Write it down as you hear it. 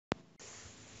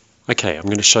Okay, I'm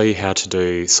going to show you how to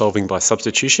do solving by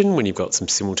substitution when you've got some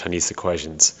simultaneous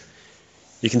equations.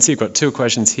 You can see we've got two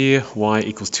equations here, y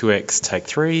equals 2x take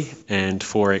 3 and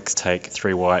 4x take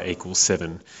 3y equals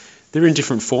 7. They're in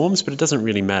different forms, but it doesn't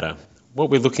really matter. What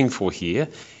we're looking for here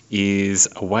is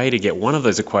a way to get one of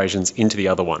those equations into the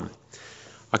other one.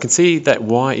 I can see that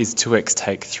y is 2x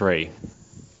take 3.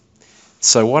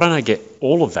 So why don't I get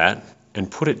all of that and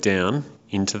put it down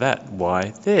into that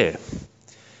y there?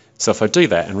 So if I do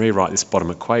that and rewrite this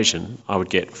bottom equation, I would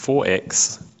get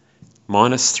 4x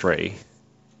minus 3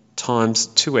 times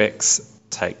 2x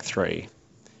take 3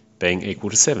 being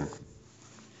equal to 7.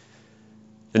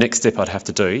 The next step I'd have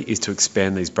to do is to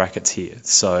expand these brackets here.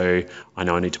 So I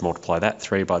know I need to multiply that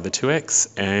 3 by the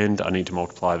 2x and I need to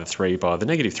multiply the 3 by the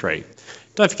negative 3.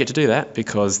 Don't forget to do that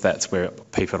because that's where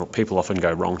people often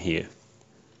go wrong here.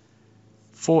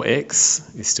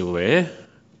 4x is still there.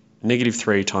 Negative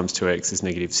 3 times 2x is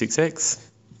negative 6x.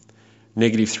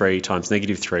 Negative 3 times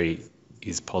negative 3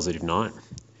 is positive 9.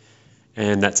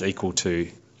 And that's equal to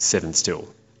 7 still.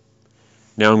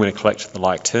 Now I'm going to collect the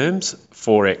like terms.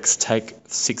 4x take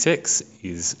 6x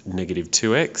is negative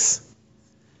 2x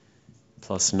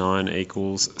plus 9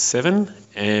 equals 7.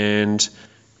 And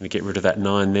I'm going to get rid of that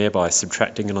 9 there by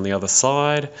subtracting it on the other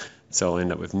side. So I'll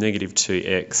end up with negative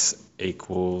 2x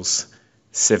equals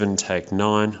 7 take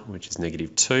 9, which is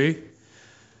negative 2.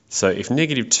 So if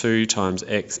negative 2 times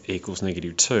x equals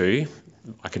negative 2,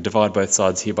 I could divide both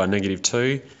sides here by negative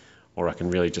 2, or I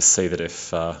can really just see that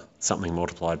if something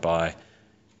multiplied by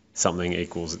something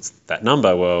equals that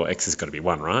number, well, x has got to be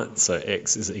 1, right? So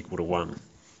x is equal to 1.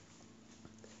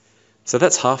 So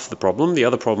that's half the problem. The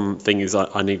other problem thing is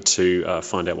I need to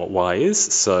find out what y is.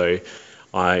 So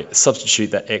I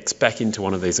substitute that x back into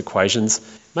one of these equations.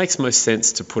 Makes most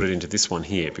sense to put it into this one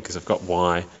here because I've got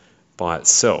y by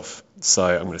itself. So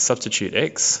I'm going to substitute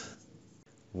x.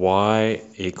 Y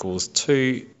equals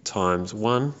 2 times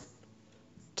 1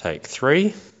 take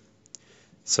 3.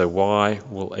 So y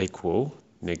will equal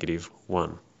negative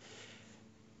 1.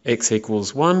 X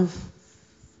equals 1.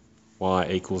 Y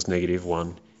equals negative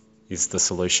 1 is the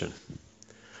solution.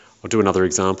 I'll do another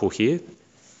example here.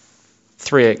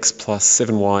 3x plus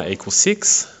 7y equals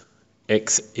 6.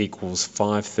 X equals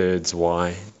 5/3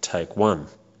 y take 1.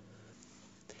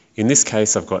 In this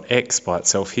case, I've got x by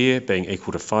itself here being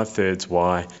equal to 5/3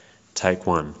 y take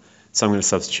 1. So I'm going to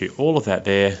substitute all of that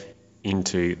there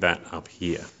into that up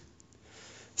here.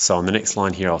 So on the next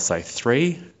line here, I'll say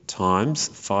 3 times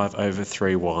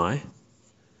 5/3y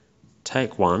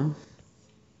take 1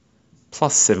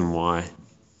 plus 7y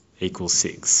equals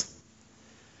 6.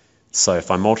 So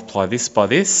if I multiply this by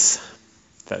this,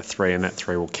 that 3 and that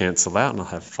 3 will cancel out and I'll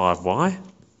have 5y.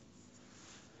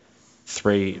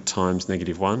 3 times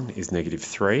negative 1 is negative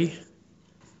 3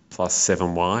 plus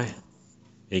 7y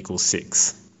equals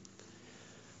 6.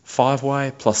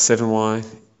 5y plus 7y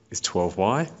is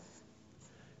 12y.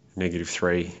 Negative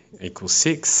 3 equals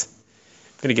 6.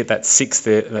 I'm going to get that 6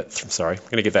 there, I'm going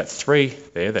to get that 3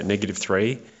 there, that negative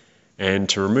 3. And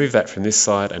to remove that from this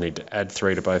side, I need to add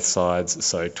 3 to both sides.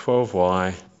 So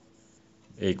 12y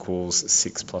equals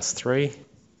 6 plus 3.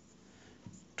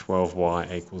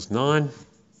 12y equals 9.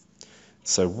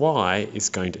 So y is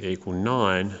going to equal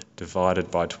 9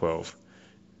 divided by 12.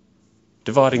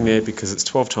 Dividing there because it's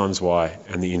 12 times y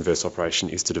and the inverse operation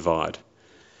is to divide.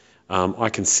 I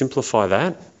can simplify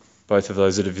that. Both of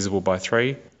those are divisible by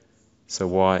 3. So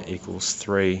y equals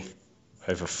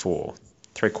 3/4,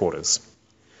 3/4.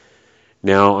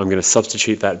 Now I'm going to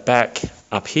substitute that back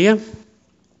up here.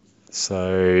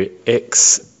 So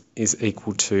x is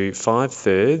equal to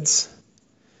 5/3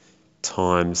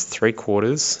 times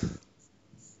 3/4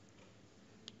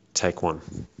 take 1.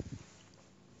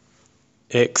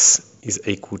 X is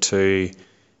equal to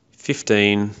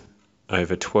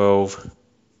 15/12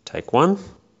 take 1.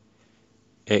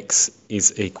 X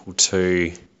is equal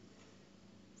to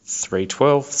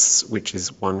 3/12, which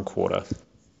is 1/4.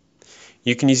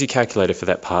 You can use your calculator for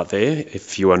that part there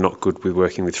if you are not good with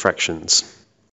working with fractions.